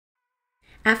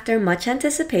After much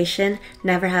anticipation,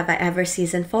 Never Have I Ever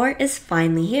Season 4 is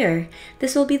finally here.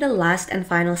 This will be the last and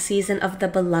final season of the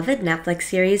beloved Netflix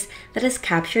series that has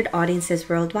captured audiences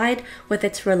worldwide with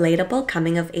its relatable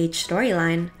coming-of-age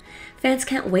storyline. Fans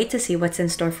can't wait to see what's in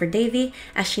store for Devi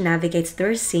as she navigates through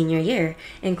her senior year,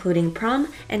 including prom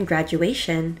and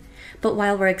graduation. But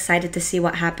while we're excited to see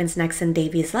what happens next in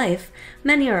Devi's life,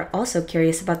 many are also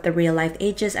curious about the real-life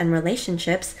ages and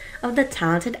relationships of the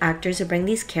talented actors who bring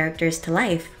these characters to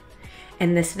life.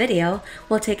 In this video,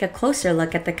 we'll take a closer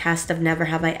look at the cast of Never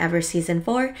Have I Ever Season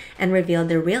 4 and reveal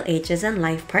their real ages and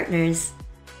life partners.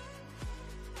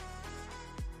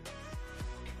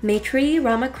 Maitreyi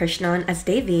Ramakrishnan as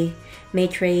Devi.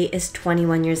 Maitreyi is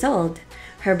 21 years old.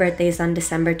 Her birthday is on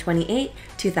December 28,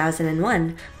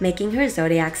 2001, making her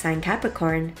zodiac sign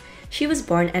Capricorn. She was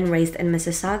born and raised in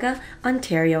Mississauga,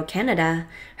 Ontario, Canada.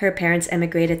 Her parents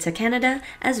immigrated to Canada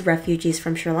as refugees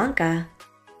from Sri Lanka.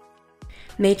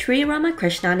 Maitreyi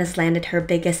Ramakrishnan has landed her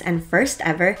biggest and first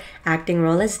ever acting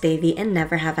role as Devi in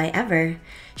Never Have I Ever.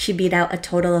 She beat out a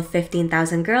total of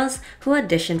 15,000 girls who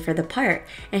auditioned for the part,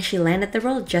 and she landed the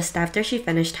role just after she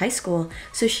finished high school,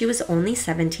 so she was only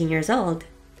 17 years old.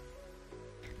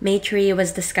 Maitreyi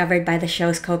was discovered by the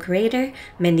show's co-creator,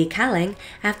 Mindy Kaling,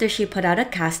 after she put out a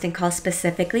casting call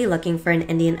specifically looking for an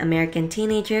Indian American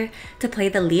teenager to play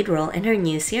the lead role in her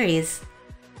new series.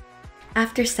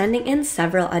 After sending in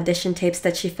several audition tapes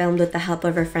that she filmed with the help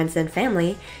of her friends and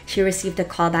family, she received a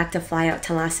call back to fly out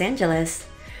to Los Angeles.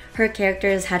 Her character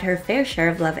has had her fair share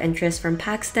of love interests from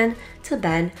Paxton to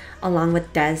Ben, along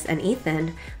with Des and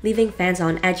Ethan, leaving fans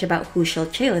on edge about who she'll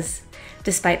choose.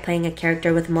 Despite playing a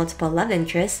character with multiple love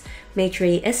interests,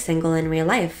 Maitreyi is single in real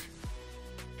life.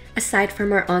 Aside from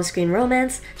her on-screen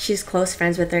romance, she's close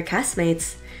friends with her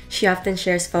castmates. She often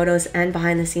shares photos and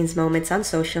behind-the-scenes moments on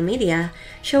social media,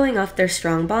 showing off their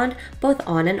strong bond both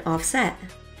on and off set.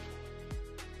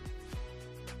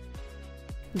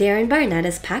 Darren Barnet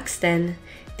is Paxton.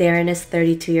 Darren is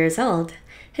 32 years old.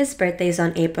 His birthday is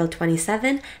on April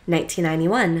 27,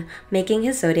 1991, making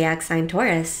his zodiac sign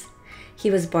Taurus. He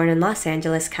was born in Los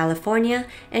Angeles, California,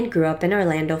 and grew up in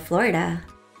Orlando, Florida.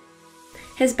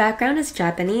 His background is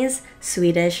Japanese,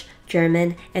 Swedish,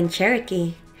 German, and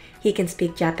Cherokee. He can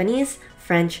speak Japanese,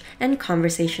 French, and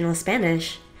conversational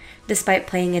Spanish. Despite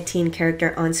playing a teen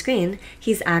character on screen,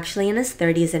 he's actually in his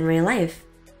 30s in real life.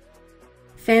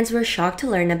 Fans were shocked to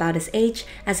learn about his age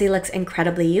as he looks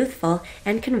incredibly youthful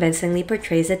and convincingly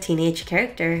portrays a teenage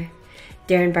character.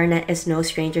 Darren Barnet is no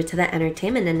stranger to the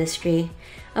entertainment industry.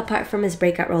 Apart from his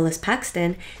breakout role as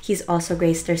Paxton, he's also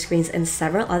graced their screens in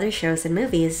several other shows and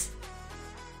movies.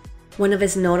 One of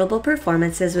his notable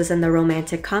performances was in the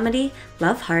romantic comedy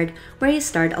Love Hard, where he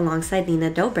starred alongside Nina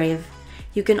Dobrev.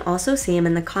 You can also see him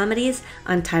in the comedies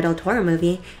Untitled Horror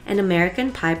Movie and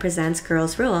American Pie Presents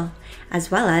Girls Rule,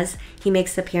 as well as he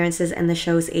makes appearances in the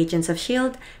shows Agents of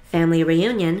S.H.I.E.L.D., Family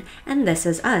Reunion, and This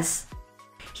Is Us.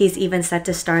 He's even set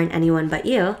to star in Anyone But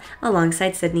You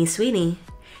alongside Sydney Sweeney.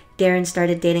 Darren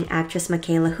started dating actress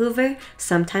Michaela Hoover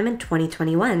sometime in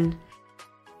 2021.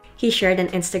 He shared an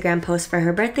Instagram post for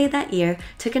her birthday that year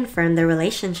to confirm their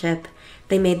relationship.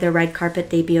 They made their red carpet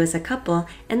debut as a couple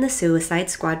in the Suicide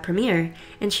Squad premiere,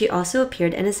 and she also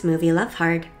appeared in his movie Love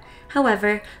Hard.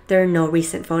 However, there are no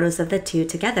recent photos of the two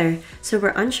together, so we're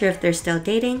unsure if they're still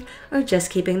dating or just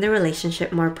keeping their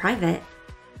relationship more private.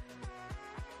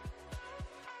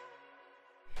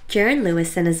 Jaron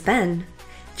Lewison is Ben.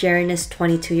 Jaron is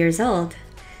 22 years old.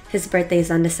 His birthday is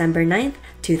on December 9,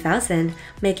 2000,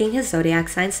 making his zodiac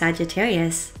sign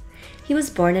Sagittarius. He was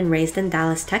born and raised in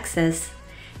Dallas, Texas.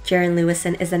 Jaron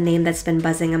Lewison is a name that's been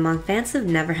buzzing among fans of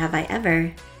Never Have I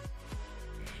Ever.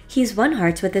 He's won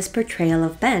hearts with his portrayal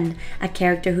of Ben, a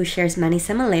character who shares many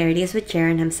similarities with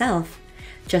Jaron himself.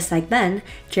 Just like Ben,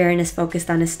 Jaron is focused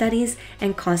on his studies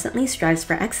and constantly strives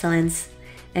for excellence.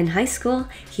 In high school,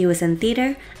 he was in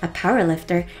theater, a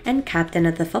powerlifter, and captain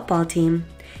of the football team.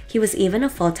 He was even a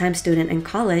full-time student in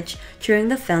college during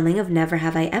the filming of Never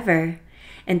Have I Ever.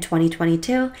 In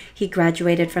 2022, he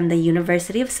graduated from the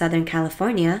University of Southern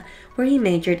California, where he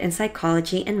majored in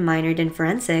psychology and minored in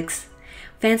forensics.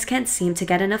 Fans can't seem to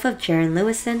get enough of Jaron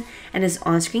Lewison and his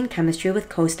on-screen chemistry with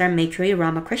co-star Maitreyi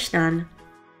Ramakrishnan.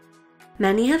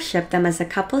 Many have shipped them as a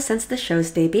couple since the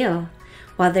show's debut.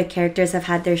 While their characters have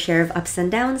had their share of ups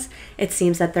and downs, it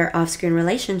seems that their off-screen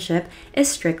relationship is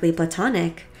strictly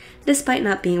platonic. Despite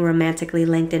not being romantically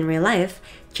linked in real life,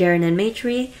 Jaron and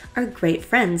Maitreyi are great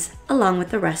friends, along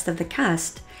with the rest of the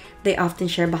cast. They often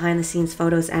share behind-the-scenes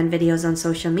photos and videos on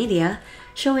social media,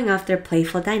 showing off their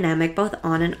playful dynamic both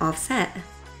on and off set.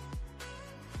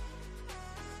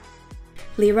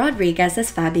 Lee Rodriguez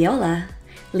as Fabiola.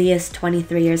 Lee is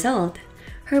 23 years old.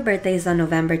 Her birthday is on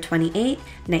November 28,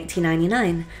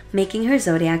 1999, making her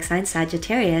zodiac sign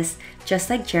Sagittarius, just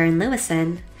like Darren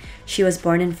Lewison. She was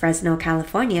born in Fresno,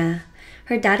 California.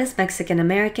 Her dad is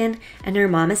Mexican-American and her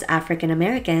mom is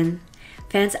African-American.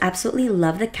 Fans absolutely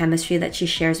love the chemistry that she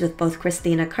shares with both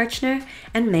Christina Karchner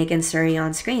and Megan Suri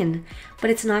on screen. But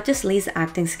it's not just Lee's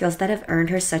acting skills that have earned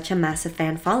her such a massive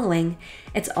fan following.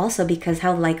 It's also because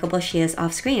how likable she is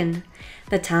off screen.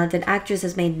 The talented actress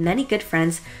has made many good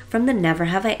friends from the Never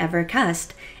Have I Ever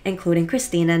cast, including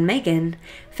Christina and Megan.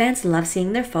 Fans love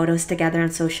seeing their photos together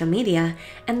on social media,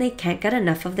 and they can't get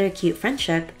enough of their cute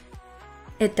friendship.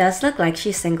 It does look like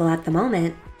she's single at the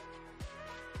moment.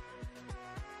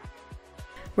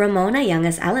 Ramona Young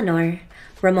as Eleanor.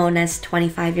 Ramona is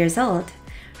 25 years old.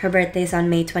 Her birthday is on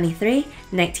May 23,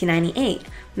 1998,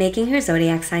 making her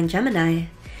zodiac sign Gemini.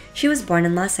 She was born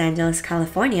in Los Angeles,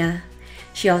 California.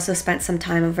 She also spent some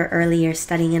time of her early years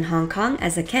studying in Hong Kong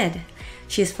as a kid.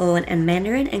 She is fluent in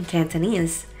Mandarin and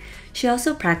Cantonese. She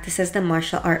also practices the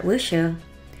martial art Wushu.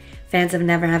 Fans of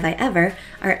Never Have I Ever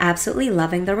are absolutely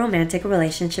loving the romantic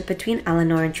relationship between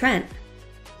Eleanor and Trent.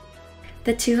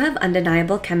 The two have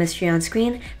undeniable chemistry on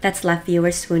screen that's left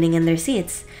viewers swooning in their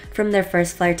seats. From their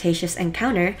first flirtatious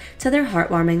encounter to their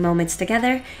heartwarming moments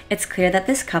together, it's clear that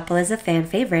this couple is a fan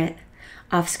favorite.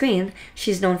 Off-screen,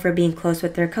 she's known for being close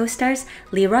with their co-stars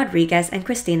Lee Rodriguez and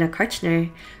Christina Karchner,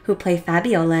 who play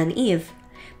Fabiola and Eve.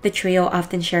 The trio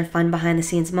often share fun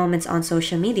behind-the-scenes moments on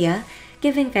social media,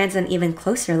 giving fans an even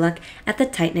closer look at the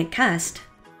tight-knit cast.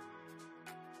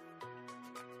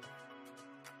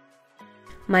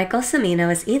 Michael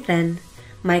Cimino is Ethan.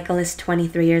 Michael is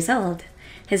 23 years old.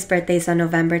 His birthday is on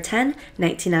November 10,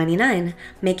 1999,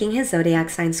 making his zodiac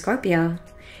sign Scorpio.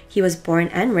 He was born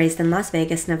and raised in Las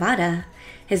Vegas, Nevada.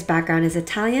 His background is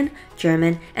Italian,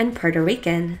 German, and Puerto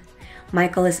Rican.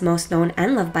 Michael is most known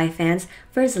and loved by fans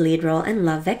for his lead role in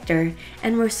Love, Victor,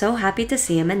 and we're so happy to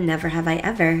see him in Never Have I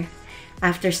Ever.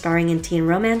 After starring in teen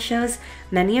romance shows,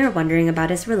 many are wondering about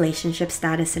his relationship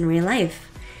status in real life.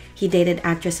 He dated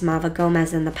actress Mava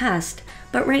Gomez in the past,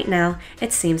 but right now,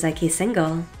 it seems like he's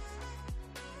single.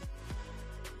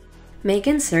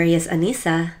 Megan Suri is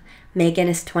Anissa. Megan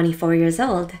is 24 years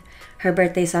old. Her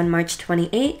birthday is on March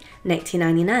 28,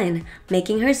 1999,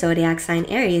 making her zodiac sign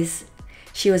Aries.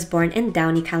 She was born in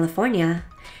Downey, California.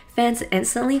 Fans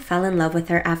instantly fell in love with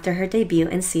her after her debut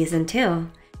in Season 2.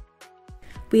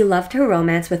 We loved her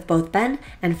romance with both Ben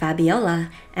and Fabiola,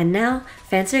 and now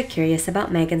fans are curious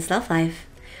about Megan's love life.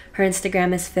 Her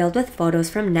Instagram is filled with photos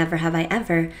from Never Have I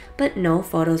Ever, but no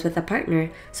photos with a partner,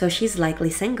 so she's likely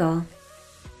single.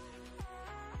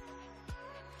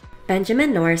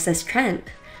 Benjamin Norris as Trent.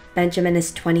 Benjamin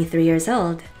is 23 years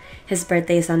old. His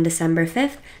birthday is on December 5,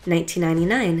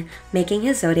 1999, making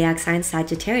his zodiac sign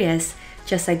Sagittarius,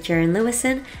 just like Darren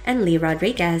Lewison and Lee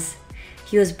Rodriguez.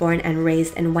 He was born and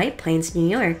raised in White Plains, New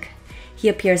York. He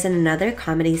appears in another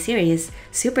comedy series,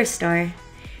 Superstore.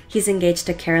 He's engaged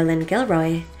to Carolyn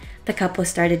Gilroy. The couple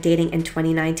started dating in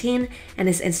 2019, and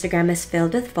his Instagram is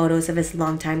filled with photos of his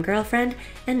longtime girlfriend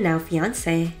and now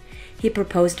fiancé. He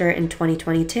proposed to her in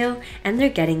 2022, and they're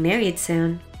getting married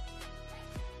soon.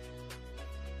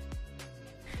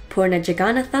 Purna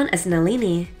Jagannathan as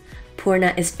Nalini.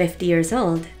 Purna is 50 years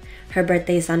old. Her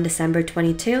birthday is on December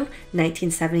 22,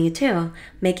 1972,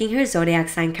 making her zodiac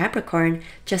sign Capricorn,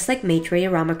 just like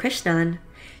Maitreyi Ramakrishnan.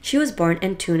 She was born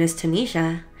in Tunis,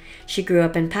 Tunisia. She grew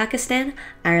up in Pakistan,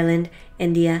 Ireland,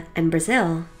 India, and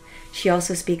Brazil. She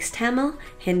also speaks Tamil,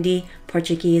 Hindi,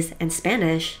 Portuguese, and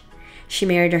Spanish. She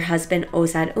married her husband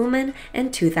Ozad Uman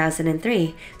in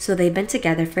 2003, so they've been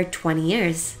together for 20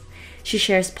 years. She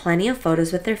shares plenty of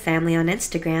photos with her family on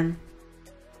Instagram.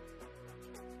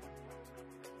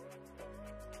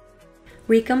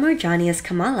 Rika Murjani is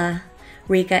Kamala.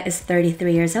 Rika is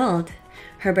 33 years old.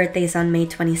 Her birthday is on May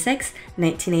 26,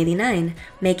 1989,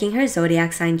 making her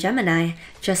zodiac sign Gemini,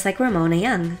 just like Ramona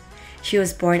Young. She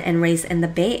was born and raised in the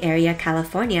Bay Area,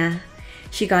 California.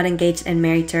 She got engaged and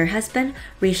married to her husband,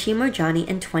 Rishi Murjani,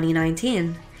 in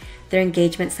 2019. Their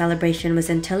engagement celebration was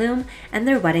in Tulum, and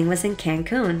their wedding was in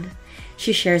Cancun.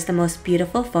 She shares the most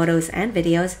beautiful photos and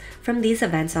videos from these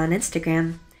events on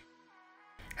Instagram.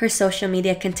 Her social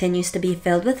media continues to be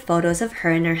filled with photos of her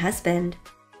and her husband.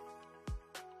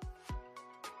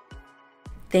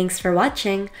 Thanks for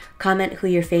watching. Comment who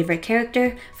your favorite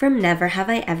character from Never Have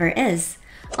I Ever is.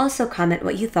 Also comment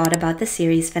what you thought about the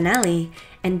series finale.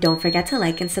 And don't forget to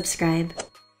like and subscribe.